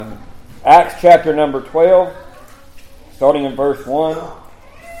Acts chapter number 12, starting in verse 1.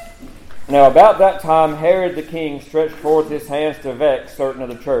 Now about that time Herod the king stretched forth his hands to vex certain of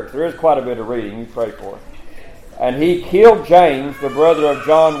the church. There is quite a bit of reading, you pray for it. And he killed James, the brother of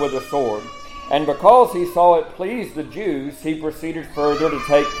John, with a sword. And because he saw it pleased the Jews, he proceeded further to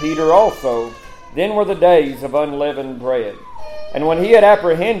take Peter also. Then were the days of unleavened bread. And when he had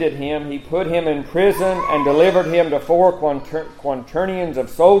apprehended him, he put him in prison and delivered him to 4 quaternions of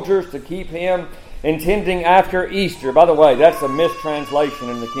soldiers to keep him, intending after Easter. By the way, that's a mistranslation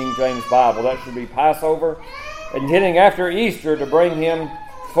in the King James Bible. That should be Passover. Intending after Easter to bring him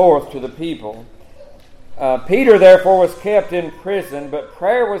forth to the people. Peter therefore was kept in prison, but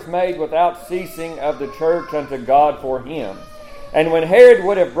prayer was made without ceasing of the church unto God for him. And when Herod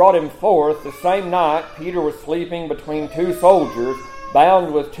would have brought him forth, the same night Peter was sleeping between 2 soldiers,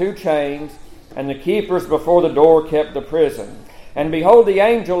 bound with 2 chains, and the keepers before the door kept the prison. And behold, the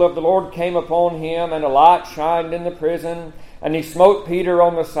angel of the Lord came upon him, and a light shined in the prison, and he smote Peter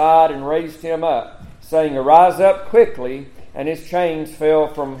on the side and raised him up, saying, Arise up quickly, and his chains fell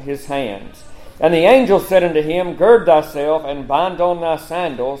from his hands. And the angel said unto him, Gird thyself, and bind on thy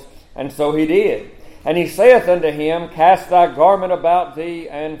sandals. And so he did. And he saith unto him, Cast thy garment about thee,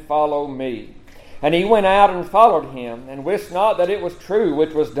 and follow me. And he went out and followed him, and wist not that it was true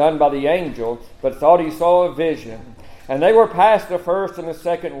which was done by the angel, but thought he saw a vision. And they were past the first and the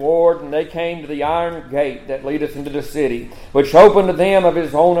second ward, and they came to the iron gate that leadeth into the city, which opened to them of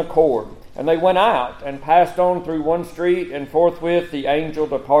his own accord. And they went out, and passed on through one street, and forthwith the angel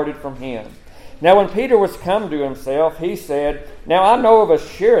departed from him. Now when Peter was come to himself, he said, Now I know of a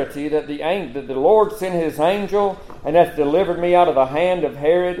surety that the Lord sent his angel, and hath delivered me out of the hand of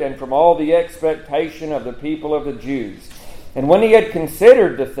Herod, and from all the expectation of the people of the Jews. And when he had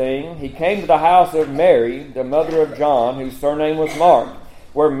considered the thing, he came to the house of Mary, the mother of John, whose surname was Mark,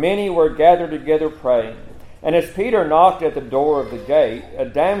 where many were gathered together praying. And as Peter knocked at the door of the gate, a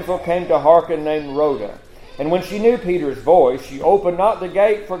damsel came to hearken named Rhoda. And when she knew Peter's voice, she opened not the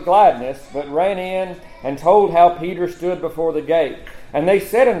gate for gladness, but ran in and told how Peter stood before the gate. And they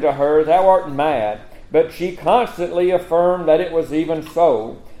said unto her, Thou art mad. But she constantly affirmed that it was even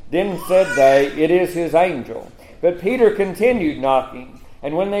so. Then said they, It is his angel. But Peter continued knocking.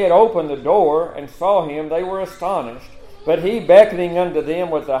 And when they had opened the door and saw him, they were astonished. But he, beckoning unto them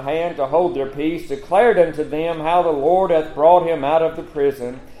with the hand to hold their peace, declared unto them how the Lord hath brought him out of the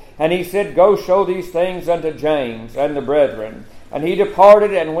prison. And he said, Go show these things unto James and the brethren. And he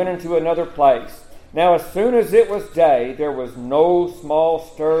departed and went into another place. Now as soon as it was day, there was no small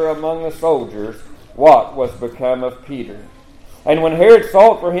stir among the soldiers what was become of Peter. And when Herod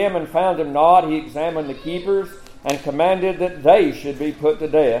sought for him and found him not, he examined the keepers, and commanded that they should be put to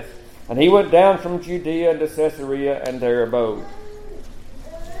death. And he went down from Judea into Caesarea, and there abode.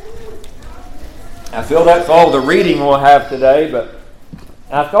 I feel that's all the reading we'll have today, but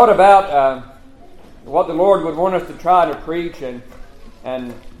I thought about what the Lord would want us to try to preach,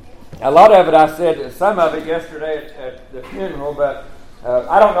 and a lot of it I said, some of it yesterday at the funeral, but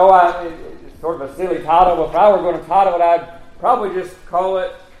I don't know, it's sort of a silly title. If I were going to title it, I'd probably just call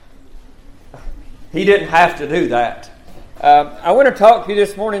it, He Didn't Have to Do That. I want to talk to you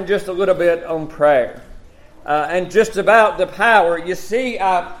this morning just a little bit on prayer, and just about the power. You see,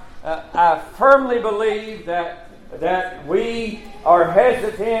 I firmly believe that we are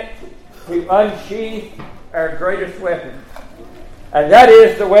hesitant to unsheath our greatest weapon, and that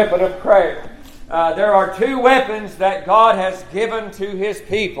is the weapon of prayer. There are 2 weapons that God has given to His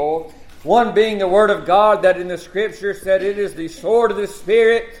people, one being the Word of God that in the Scripture said it is the sword of the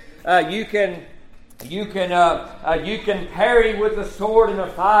Spirit. You can parry with the sword in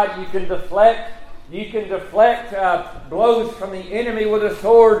a fight. You can deflect blows from the enemy with a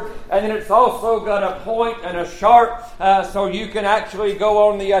sword, and then it's also got a point and a sharp, so you can actually go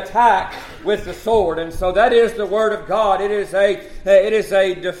on the attack with the sword. And so that is the Word of God. It is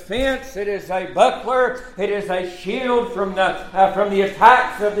a defense. It is a buckler. It is a shield from the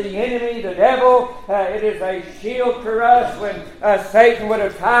attacks of the enemy, the devil. It is a shield for us when Satan would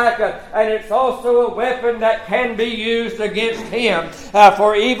attack, and it's also a weapon that can be used against him.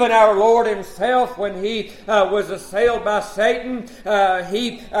 For even our Lord Himself, when He was assailed by Satan,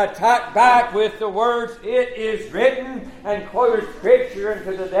 He attacked back with the words, It is written, and quoted Scripture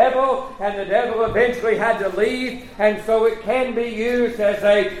into the devil, and the devil eventually had to leave. And so it can be used as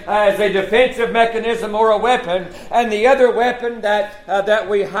a defensive mechanism or a weapon. And the other weapon that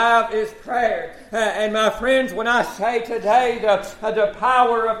we have is prayer. And my friends, when I say today the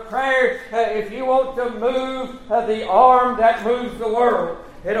power of prayer, if you want to move the arm that moves the world,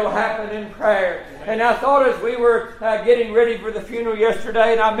 It'll happen in prayer. And I thought as we were getting ready for the funeral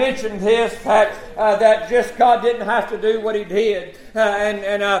yesterday, and I mentioned this, that just God didn't have to do what He did.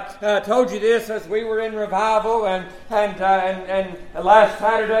 And I told you this as we were in revival, and last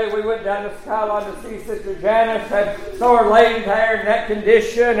Saturday we went down to Skyline to see Sister Janice, and saw her laying there in that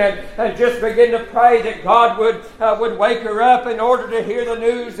condition, and just began to pray that God would wake her up in order to hear the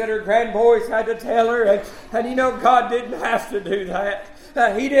news that her grandboys had to tell her. And you know, God didn't have to do that.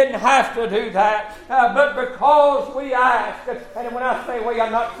 He didn't have to do that, but because we asked, and when I say we,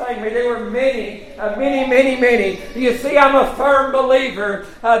 I'm not saying me, there were many. You see, I'm a firm believer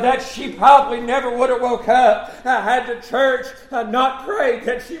that she probably never would have woke up had the church not prayed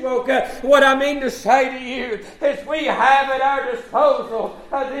that she woke up. What I mean to say to you is we have at our disposal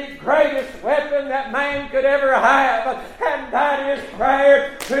the greatest weapon that man could ever have, and that is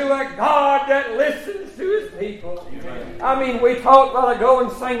prayer to a God that listens to His people. Amen. I mean, we talked while ago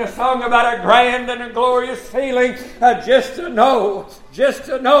and sang a song about a grand and a glorious feeling just to know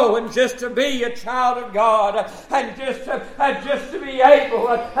and just to be a child of God, and just to be able.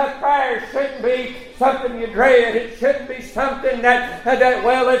 Prayer shouldn't be something you dread. It shouldn't be something that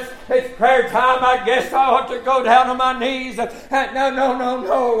well, it's prayer time, I guess I ought to go down on my knees.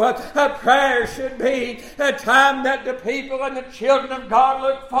 No. Prayer should be a time that the people and the children of God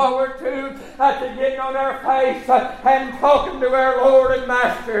look forward to getting on our face and talking to our Lord and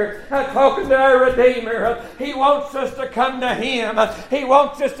Master, talking to our Redeemer. He wants us to come to Him. He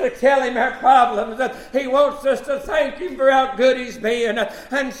wants us to tell Him our problems. He wants us to thank Him for how good He's been.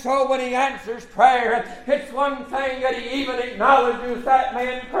 And so when He answers prayer, it's one thing that He even acknowledges that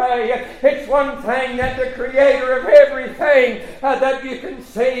man pray. It's one thing that the Creator of everything that you can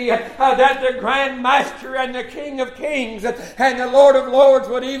see, that the Grand Master and the King of Kings and the Lord of Lords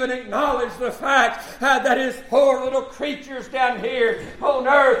would even acknowledge the fact that His poor little creatures down here on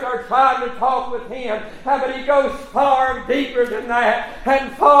earth are trying to talk with Him. But He goes far deeper than that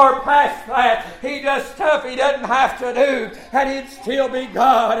and far past that. He does stuff He doesn't have to do, and He'd still be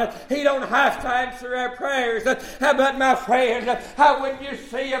God. He don't have to answer our prayers. But my friend, when you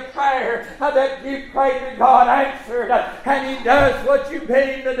see a prayer that you pray to God answered, and He does what you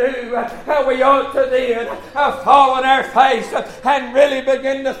bid Him to do, we ought to then fall on our face and really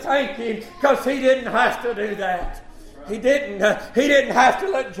begin to thank Him, because He didn't have to do that. He didn't have to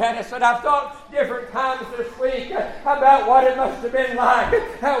let Janice. And I've thought different times this week about what it must have been like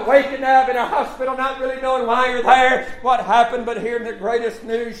waking up in a hospital, not really knowing why you're there, what happened, but hearing the greatest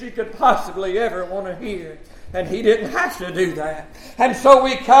news you could possibly ever want to hear. And He didn't have to do that. And so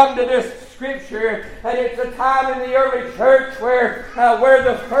we come to this scripture, and it's a time in the early church where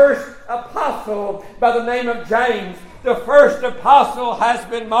the first apostle by the name of James, the first apostle, has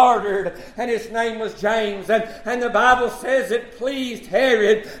been martyred, and his name was James. And the Bible says it pleased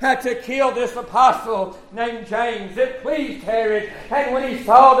Herod to kill this apostle named James. It pleased Herod, and when he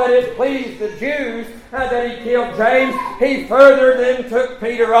saw that it pleased the Jews that he killed James, he further then took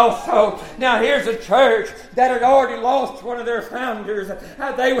Peter also. Now here's a church that had already lost one of their founders.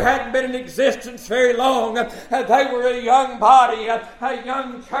 They hadn't been in existence very long. They were a young body, a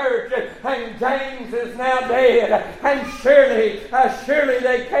young church, and James is now dead. And surely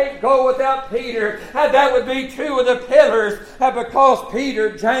they can't go without Peter. That would be two of the pillars, because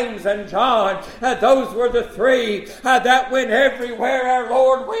Peter, James, and John, those were the three that went everywhere our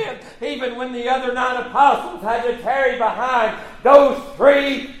Lord went. Even when the other 9 apostles had to tarry behind, those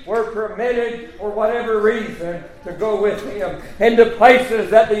 3 were permitted, for whatever reason, to go with Him into places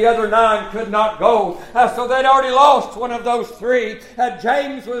that the other 9 could not go. So they'd already lost one of those 3.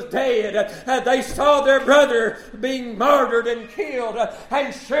 James was dead. They saw their brother being martyred and killed.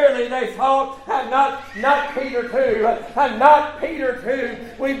 And surely they thought, not Peter too. Not Peter too.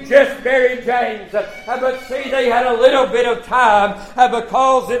 We've just buried James. But see, they had a little bit of time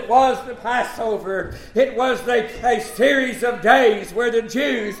because it was the Passover. It was a series of days where the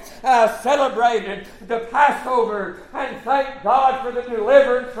Jews celebrated the Passover and thank God for the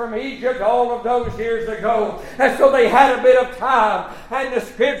deliverance from Egypt all of those years ago. And so they had a bit of time. And the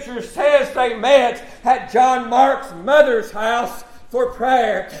Scripture says they met at John Mark's mother's house for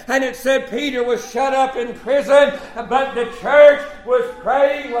prayer. And it said Peter was shut up in prison, but the church was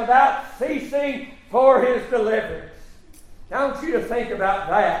praying without ceasing for his deliverance. I want you to think about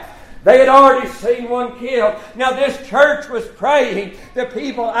that. They had already seen one killed. Now this church was praying. The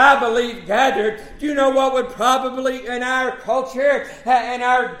people, I believe, gathered. Do you know what would probably, in our culture, in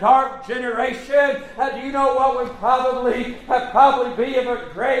our dark generation, do you know what would probably be of a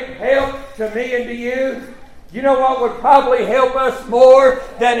great help to me and to you? You know what would probably help us more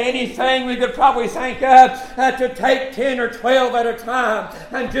than anything we could probably think of? To take 10 or 12 at a time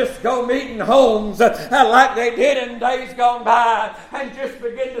and just go meet in homes like they did in days gone by and just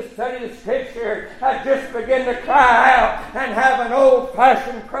begin to study the Scripture and just begin to cry out and have an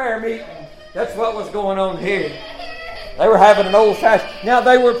old-fashioned prayer meeting. That's what was going on here. They were having an old-fashioned... Now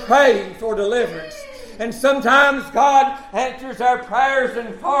they were praying for deliverance. And sometimes God answers our prayers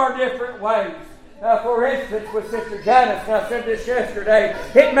in far different ways. For instance, with Sister Janice, and I said this yesterday,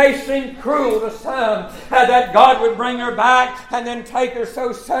 it may seem cruel to some that God would bring her back and then take her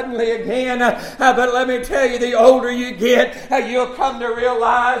so suddenly again. But let me tell you, the older you get, you'll come to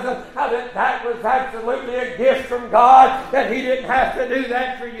realize that was absolutely a gift from God, that He didn't have to do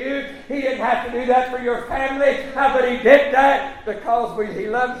that for you. He didn't have to do that for your family, but He did that because He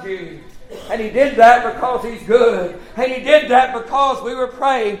loves you. And He did that because He's good. And He did that because we were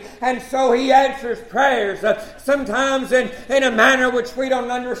praying. And so He answers prayers, sometimes in a manner which we don't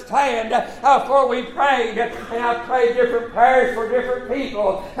understand. For we prayed, and I prayed different prayers for different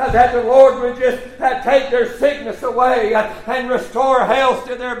people, that the Lord would just take their sickness away and restore health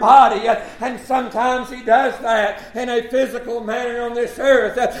to their body. And sometimes He does that in a physical manner on this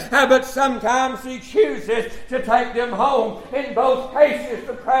earth. But sometimes He chooses to take them home. In both cases,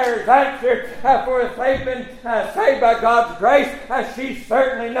 the prayers answered. For if they've been saved by God's grace, she's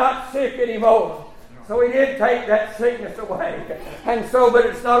certainly not sick anymore. So He did take that sickness away. And so, but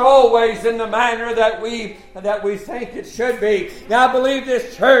it's not always in the manner that we think it should be. Now, I believe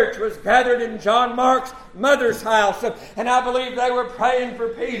this church was gathered in John Mark's mother's house, and I believe they were praying for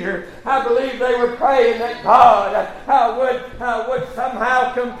Peter. I believe they were praying that God would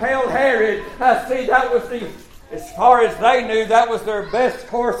somehow compel Herod. See, that was as far as they knew, that was their best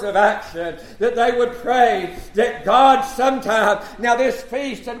course of action, that they would pray that God sometime... Now this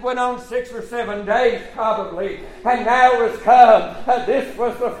feast had went on 6 or 7 days probably, and now it was come. This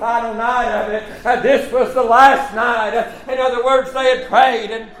was the final night of it. This was the last night. In other words, they had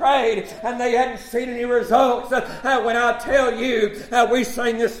prayed, and they hadn't seen any results. When I tell you, we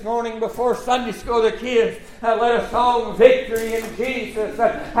sang this morning before Sunday school, the kids led a song, Victory in Jesus.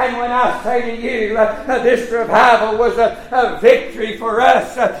 And when I say to you, this revival was a victory for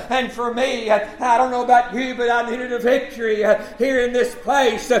us and for me. I don't know about you, but I needed a victory here in this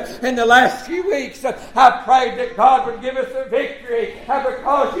place. In the last few weeks, I prayed that God would give us a victory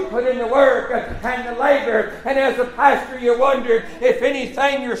because you put in the work and the labor. And as a pastor, you wonder if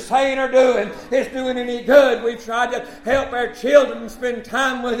anything you're saying or doing is doing any good. We've tried to help our children, spend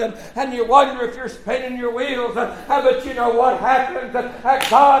time with them, and you wonder if you're spinning your wheels. But you know what happens?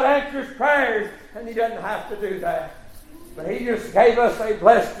 God answers prayers. And He doesn't have to do that. But He just gave us a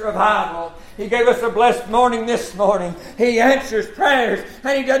blessed revival. He gave us a blessed morning this morning. He answers prayers,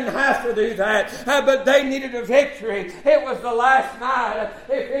 and He doesn't have to do that. But they needed a victory. It was the last night.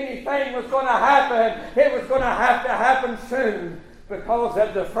 If anything was going to happen, it was going to happen soon. Because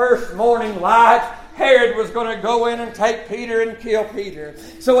at the first morning light, Herod was going to go in and take Peter and kill Peter.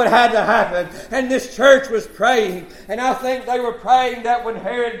 So it had to happen. And this church was praying. And I think they were praying that when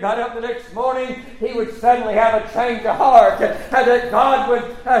Herod got up the next morning, he would suddenly have a change of heart. That God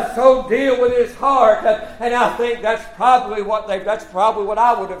would so deal with his heart. And I think that's probably what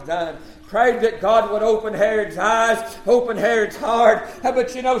I would have done. Prayed that God would open Herod's eyes, open Herod's heart.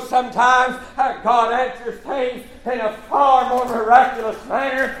 But you know, sometimes God answers things in a far more miraculous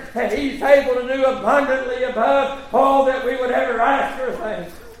manner, and He's able to do abundantly above all that we would ever ask or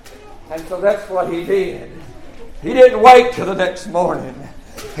think. And so that's what He did. He didn't wait till the next morning.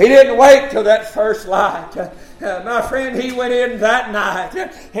 He didn't wait till that first light. My friend, He went in that night,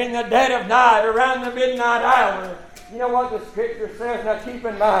 in the dead of night, around the midnight hour. You know what the Scripture says? Now keep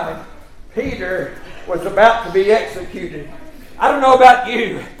in mind, Peter was about to be executed. I don't know about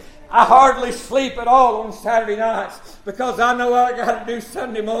you. I hardly sleep at all on Saturday nights because I know what I got to do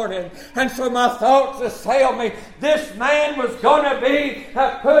Sunday morning. And so my thoughts assail me. This man was going to be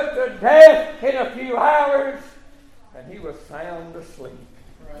put to death in a few hours, and he was sound asleep.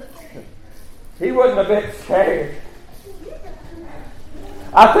 He wasn't a bit scared.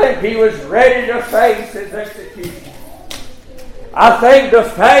 I think he was ready to face his execution. I think the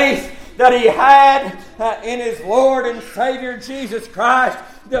faith that he had in his Lord and Savior Jesus Christ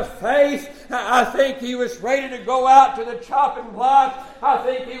the faith. I think he was ready to go out to the chopping block. I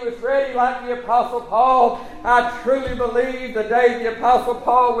think he was ready like the Apostle Paul. I truly believe the day the Apostle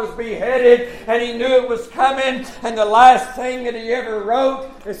Paul was beheaded and he knew it was coming, and the last thing that he ever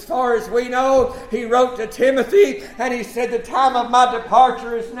wrote, as far as we know, he wrote to Timothy and he said, the time of my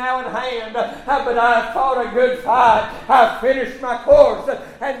departure is now at hand, but I have fought a good fight. I've finished my course,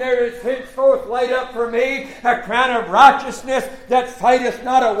 and there is henceforth laid up for me a crown of righteousness that fadeth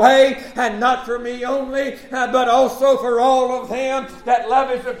not away, and not for me only, but also for all of them that love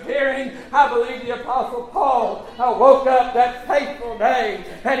his appearing. I believe the Apostle Paul woke up that fateful day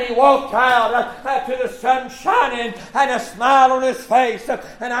and he walked out to the sun shining and a smile on his face,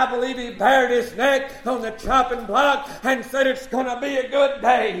 and I believe he bared his neck on the chopping block and said, it's going to be a good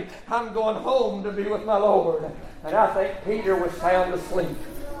day. I'm going home to be with my Lord. And I think Peter was sound asleep,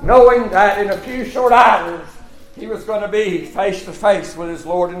 knowing that in a few short hours he was going to be face to face with his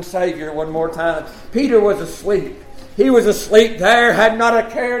Lord and Savior one more time. Peter was asleep. He was asleep there, had not a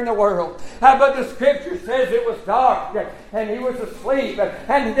care in the world. But the Scripture says it was dark, and he was asleep.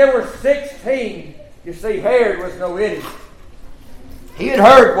 And there were 16. You see, Herod was no idiot. He had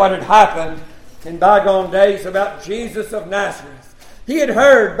heard what had happened in bygone days about Jesus of Nazareth. He had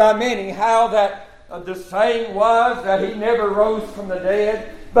heard by many how that the saying was that he never rose from the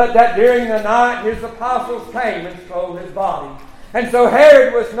dead, but that during the night his apostles came and stole his body. And so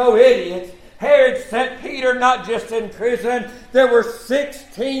Herod was no idiot. Herod sent Peter not just in prison. There were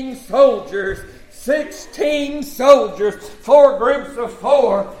 16 soldiers. 16 soldiers. 4 groups of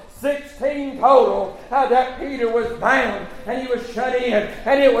 4. 16 total, that Peter was bound and he was shut in,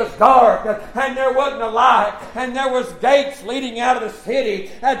 and it was dark and there wasn't a light, and there was gates leading out of the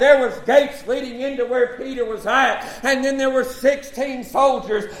city, and there was gates leading into where Peter was at, and then there were 16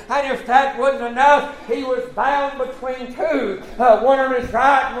 soldiers, and if that wasn't enough, he was bound between 2, one on his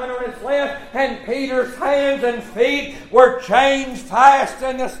right and one on his left, and Peter's hands and feet were chained fast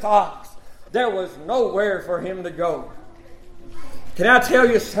in the stocks. There was nowhere for him to go. Can I tell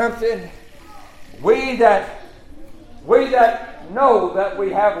you something? We that know that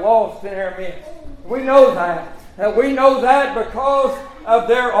we have lost in our midst, we know that. We know that because of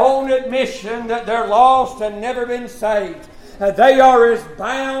their own admission that they're lost and never been saved. They are as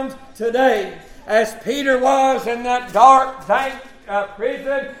bound today as Peter was in that dark, dank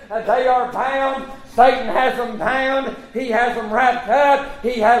prison. They are bound. Satan has them bound. He has them wrapped up.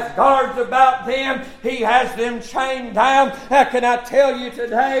 He has guards about them. He has them chained down. Can I tell you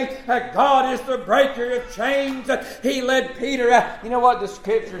today, God is the breaker of chains. He led Peter out. You know what the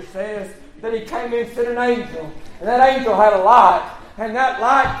Scripture says? That he came in and sent an angel. And that angel had a light. And that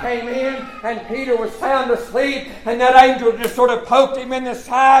light came in, and Peter was sound asleep, and that angel just sort of poked him in the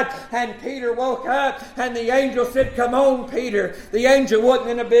side, and Peter woke up, and the angel said, come on, Peter. The angel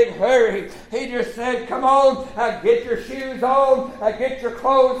wasn't in a big hurry. He just said, come on, get your shoes on, get your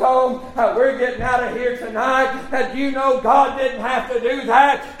clothes on. We're getting out of here tonight. You know God didn't have to do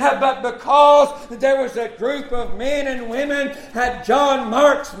that, but because there was a group of men and women at John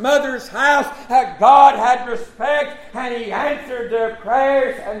Mark's mother's house, God had respect, and he answered their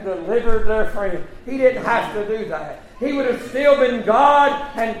prayers and delivered their friend. He didn't have to do that. He would have still been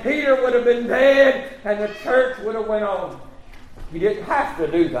God, and Peter would have been dead, and the church would have went on. He didn't have to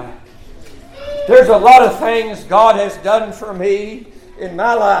do that. There's a lot of things God has done for me in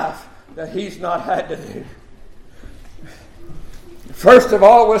my life that He's not had to do. First of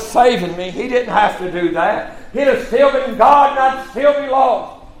all was saving me. He didn't have to do that. He'd have still been God and I'd still be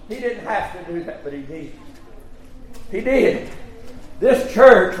lost. He didn't have to do that, but He did. He did. This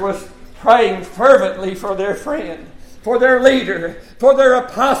church was praying fervently for their friend, for their leader, for their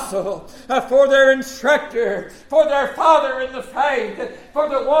apostle, for their instructor, for their father in the faith, for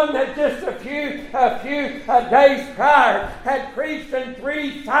the one that just a few days prior had preached and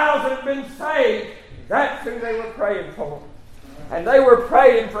 3,000 had been saved. That's who they were praying for. And they were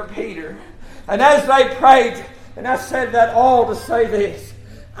praying for Peter. And as they prayed, and I said that all to say this,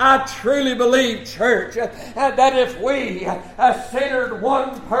 I truly believe, church, that if we centered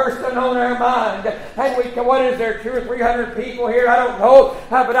one person on our mind, and we can, what is there, 200 or 300 people here? I don't know,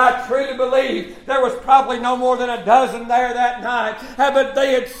 but I truly believe there was probably no more than a dozen there that night, but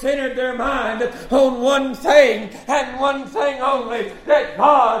they had centered their mind on one thing, and one thing only, that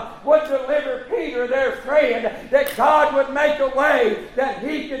God would deliver Peter, their friend, that God would make a way that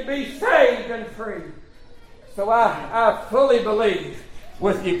he could be saved and free. So I fully believe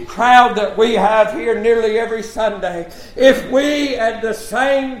with the crowd that we have here nearly every Sunday, if we at the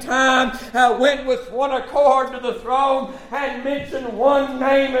same time went with one accord to the throne and mentioned one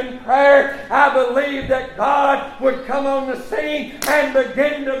name in prayer, I believe that God would come on the scene and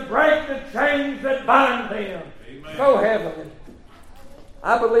begin to break the chains that bind them. Amen. So heavenly.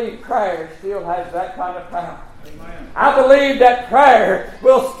 I believe prayer still has that kind of power. Amen. I believe that prayer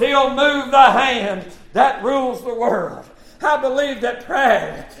will still move the hand that rules the world. I believe that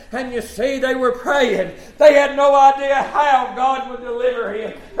prayer, and you see, they were praying. They had no idea how God would deliver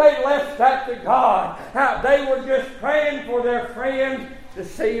him. They left that to God. They were just praying for their friends to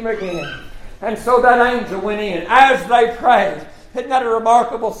see him again. And so that angel went in. As they prayed, isn't that a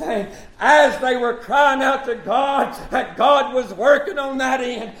remarkable thing? As they were crying out to God, that God was working on that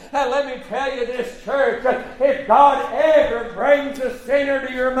end. And let me tell you this, church, if God ever brings a sinner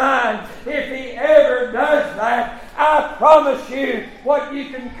to your mind, if he ever does that, I promise you what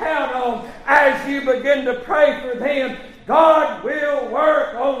you can count on as you begin to pray for them, God will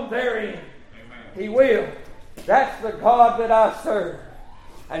work on their end. Amen. He will. That's the God that I serve.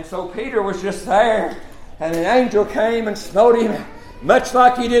 And so Peter was just there, and an angel came and smote him, much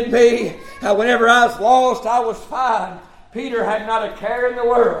like he did me. Whenever I was lost, I was fine. Peter had not a care in the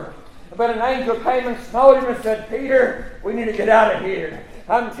world. But an angel came and smote him and said, Peter, we need to get out of here.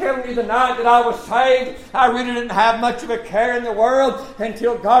 I'm telling you, the night that I was saved, I really didn't have much of a care in the world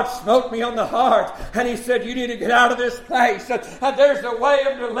until God smote me on the heart. And he said, you need to get out of this place. There's a way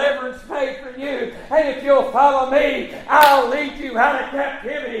of deliverance made for you. And if you'll follow me, I'll lead you out of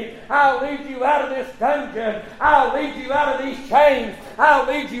captivity. I'll lead you out of this dungeon. I'll lead you out of these chains. I'll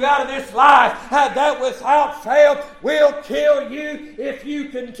lead you out of this life that without fail will kill you if you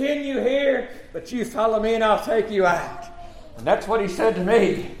continue here. But you follow me and I'll take you out. And that's what he said to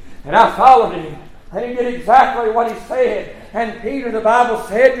me. And I followed him. And he did exactly what he said. And Peter, the Bible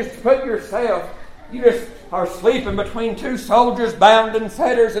said, just put yourself, you just are sleeping between two soldiers bound in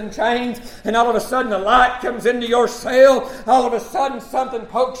fetters and chains, and all of a sudden a light comes into your cell. All of a sudden something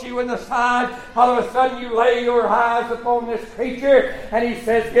pokes you in the side. All of a sudden you lay your eyes upon this creature, and he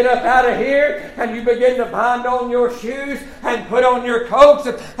says, get up out of here. And you begin to bind on your shoes and put on your coats,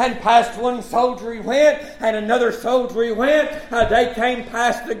 and past one soldier he went, and another soldier he went. They came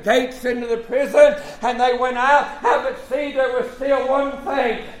past the gates into the prison, and they went out. But see, there was still one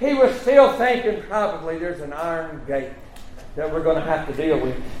thing. He was still thinking, probably there's an iron gate that we're going to have to deal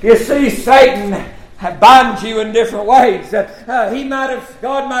with. You see, Satan binds you in different ways.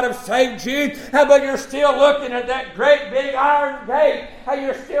 God might have saved you, but you're still looking at that great big iron gate.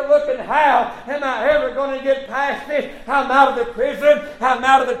 You're still looking, how am I ever going to get past this? I'm out of the prison. I'm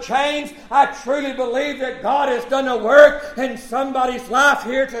out of the chains. I truly believe that God has done a work in somebody's life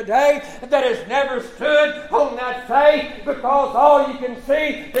here today that has never stood on that faith, because all you can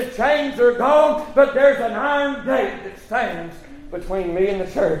see, the chains are gone, but there's an iron gate that stands between me and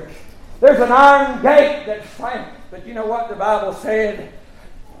the church. There's an iron gate that stands. But you know what the Bible said?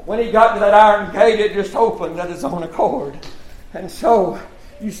 When he got to that iron gate, it just opened of its own accord. And so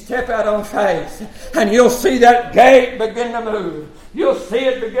you step out on faith, and you'll see that gate begin to move. You'll see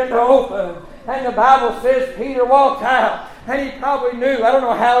it begin to open. And the Bible says Peter walked out. And he probably knew, I don't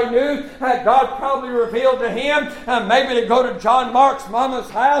know how he knew, God probably revealed to him, maybe to go to John Mark's mama's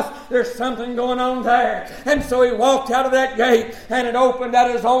house, there's something going on there. And so he walked out of that gate, and it opened at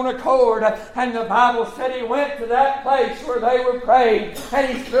his own accord. And the Bible said he went to that place where they were praying,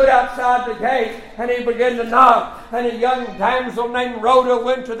 and he stood outside the gate, and he began to knock. And a young damsel named Rhoda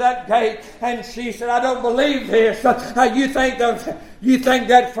went to that gate, and she said, I don't believe this. You think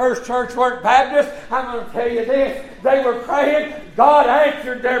that first church weren't Baptist? I'm going to tell you this. They were praying. God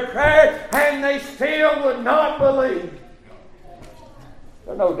answered their prayer, and they still would not believe.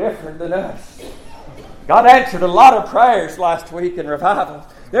 They're no different than us. God answered a lot of prayers last week in revival.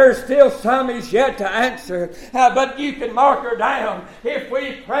 There's still some He's yet to answer. But you can mark her down. If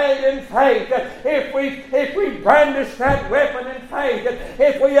we prayed in faith, if we brandished that weapon in faith,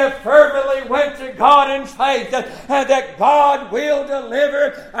 if we have fervently went to God in faith, that God will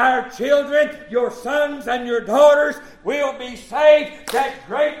deliver our children, your sons and your daughters will be saved. That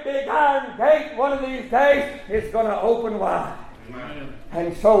great big iron gate one of these days is going to open wide. Amen.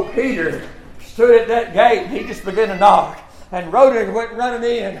 And so Peter stood at that gate, and he just began to knock. And Rhoda went running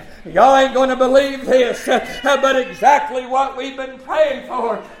in. Y'all ain't going to believe this, but exactly what we've been praying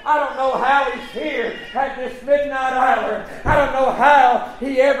for. I don't know how he's here at this midnight hour. I don't know how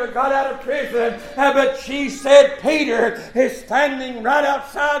he ever got out of prison, but she said Peter is standing right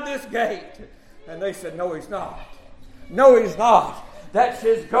outside this gate. And they said, no, he's not. No, he's not. That's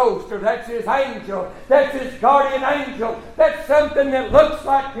His ghost, or that's His angel. That's His guardian angel. That's something that looks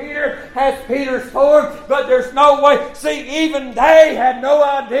like Peter, has Peter's sword, but there's no way. See, even they had no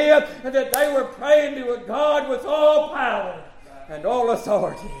idea that they were praying to a God with all power and all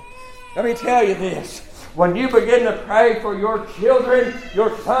authority. Let me tell you this. When you begin to pray for your children,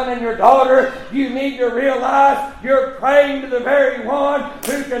 your son and your daughter, you need to realize you're praying to the very one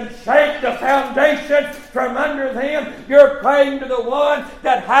who can shake the foundation from under them. You're praying to the one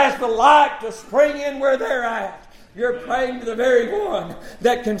that has the light to spring in where they're at. You're praying to the very one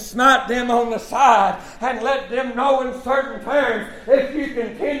that can smite them on the side and let them know in certain terms, if you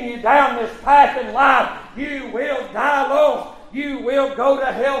continue down this path in life, you will die lost. You will go to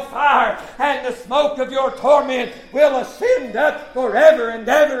hellfire, and the smoke of your torment will ascend up forever and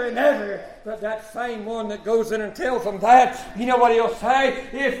ever and ever. But that same one that goes in and tells them that, you know what he'll say?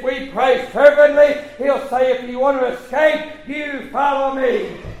 If we pray fervently, he'll say, if you want to escape, you follow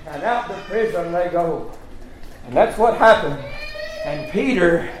me. And out to prison they go. And that's what happened. And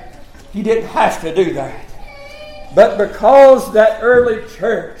Peter, he didn't have to do that. But because that early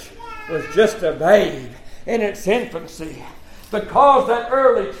church was just a babe in its infancy, because that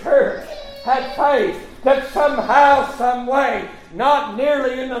early church had faith that somehow, some way, not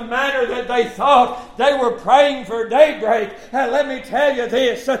nearly in the manner that they thought, they were praying for daybreak. And let me tell you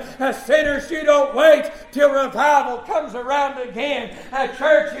this, sinners, you don't wait till revival comes around again.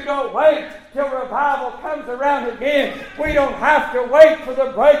 Church, you don't wait till revival comes around again. We don't have to wait for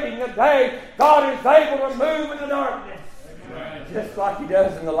the breaking of day. God is able to move in the darkness, just like He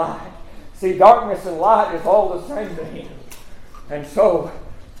does in the light. See, darkness and light is all the same to Him. And so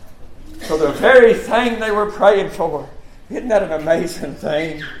the very thing they were praying for, isn't that an amazing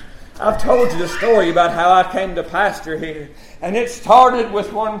thing? I've told you the story about how I came to pastor here. And it started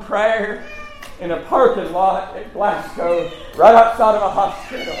with one prayer in a parking lot at Glasgow, right outside of a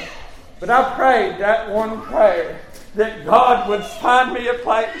hospital. But I prayed that one prayer, that God would find me a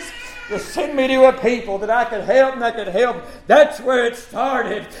place to send me to a people that I could help and I could help. That's where it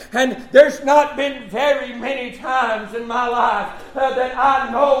started. And there's not been very many times in my life that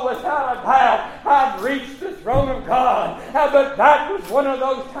I know without a doubt I've reached the throne of God. But that was one of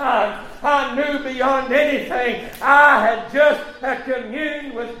those times I knew beyond anything I had just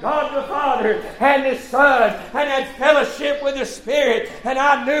communed with God the Father and His Son and had fellowship with the Spirit. And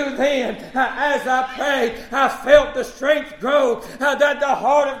I knew then, as I prayed, I felt the strength grow, that the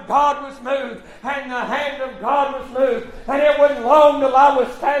heart of God was moved and the hand of God was moved. And it wasn't long till I was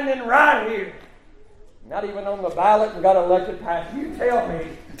standing right here, not even on the ballot, and got elected pastor. You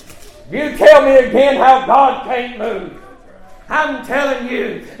tell me again how God can't move. I'm telling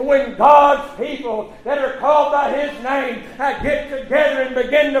you, when God's people that are called by His name get together and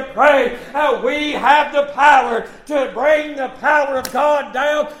begin to pray, we have the power to bring the power of God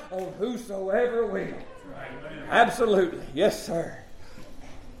down on whosoever will. Absolutely. Yes, sir.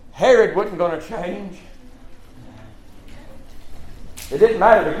 Herod wasn't going to change. It didn't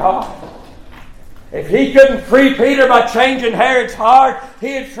matter to God. If He couldn't free Peter by changing Herod's heart,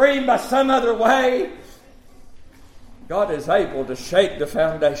 He'd free him by some other way. God is able to shake the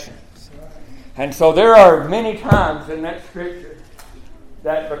foundations. And so there are many times in that Scripture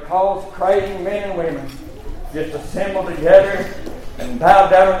that because praying men and women just assembled together and bowed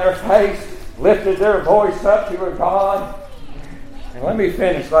down on their face, lifted their voice up to a God. And let me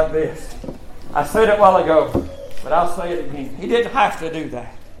finish like this. I said it a while ago, but I'll say it again. He didn't have to do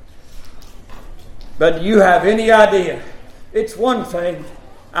that. But do you have any idea? It's one thing.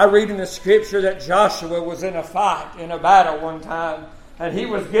 I read in the Scripture that Joshua was in a fight, in a battle one time, and he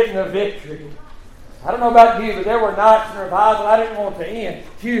was getting a victory. I don't know about you, but there were nights in revival I didn't want to end.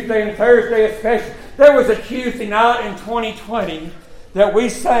 Tuesday and Thursday especially. There was a Tuesday night in 2020 that we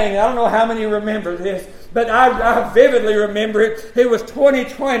sang. I don't know how many remember this, but I vividly remember it. It was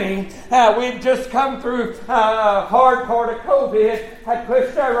 2020. We'd just come through a hard part of COVID, had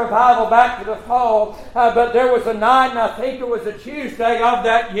pushed our revival back to the fall. But there was a night, and I think it was a Tuesday of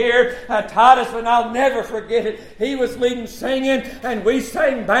that year, Titus, and I'll never forget it. He was leading singing, and we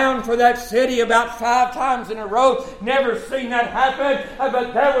sang Bound for That City about 5 times in a row. Never seen that happen,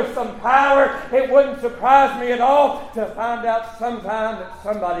 but there was some power. It wouldn't surprise me at all to find out sometime that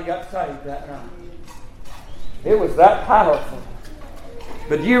somebody got saved that night. It was that powerful.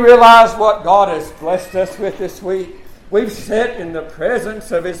 But do you realize what God has blessed us with this week? We've sat in the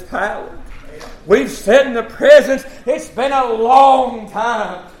presence of His power. We've sat in the presence. It's been a long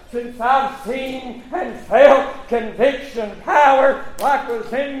time since I've seen and felt conviction, power like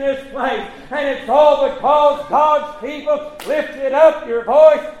was in this place. And it's all because God's people lifted up your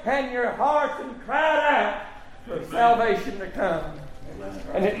voice and your hearts and cried out for salvation to come.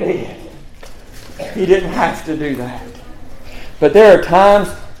 And it did. He didn't have to do that. But there are times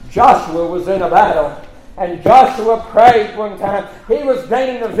Joshua was in a battle, and Joshua prayed one time. He was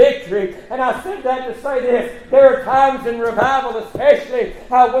gaining a victory. And I said that to say this. There are times in revival especially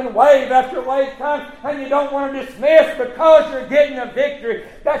when wave after wave comes and you don't want to dismiss because you're getting a victory.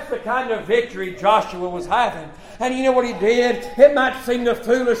 That's the kind of victory Joshua was having. And you know what he did? It might seem the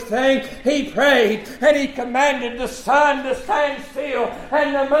foolish thing. He prayed and he commanded the sun to stand still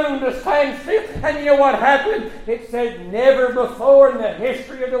and the moon to stand still. And you know what happened? It said never before in the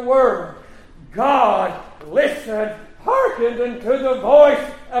history of the world God listened, hearkened unto the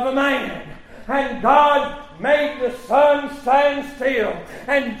voice of a man. And God made the sun stand still.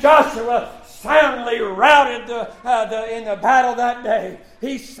 And Joshua soundly routed in the battle that day.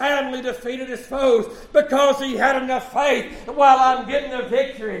 He soundly defeated his foes because he had enough faith. While I'm getting the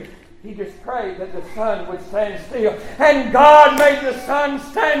victory, he just prayed that the sun would stand still. And God made the sun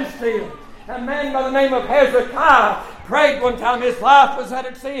stand still. A man by the name of Hezekiah prayed one time. His life was at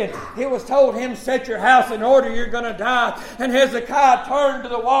its end. It was told him, set your house in order, you're going to die. And Hezekiah turned to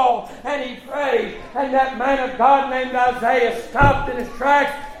the wall and he prayed. And that man of God named Isaiah stopped in his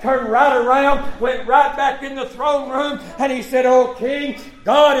tracks, turned right around, went right back in the throne room, and he said, "Oh King,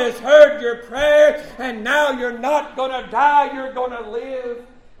 God has heard your prayer, and now you're not going to die, you're going to live."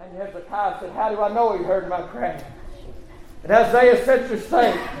 And Hezekiah said, "How do I know he heard my prayer?" And Isaiah said, "Just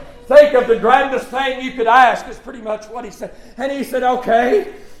think of the grandest thing you could ask," is pretty much what he said. And he said,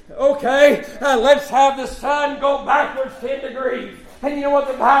 okay, let's have the sun go backwards 10 degrees. And you know what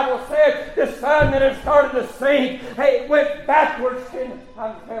the Bible said? The sun that had started to sink, it went backwards 10.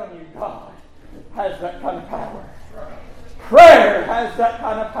 I'm telling you, God has that kind of power. Prayer has that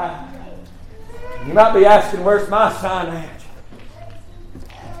kind of power. You might be asking, where's my sign at?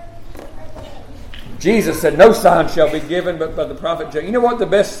 Jesus said, no sign shall be given but by the prophet Joel. You know what the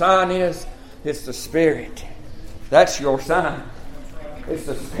best sign is? It's the Spirit. That's your sign. It's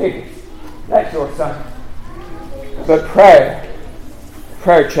the Spirit. That's your sign. But prayer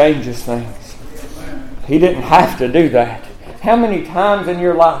changes things. He didn't have to do that. How many times in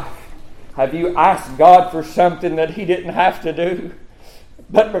your life have you asked God for something that He didn't have to do?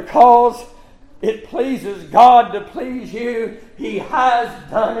 But because it pleases God to please you, He has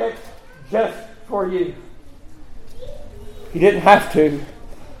done it just for you. He didn't have to,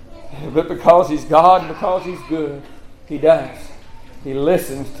 but because He's God and because He's good, He does. He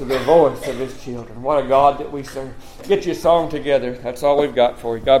listens to the voice of His children. What a God that we serve. Get your song together. That's all we've got for you. God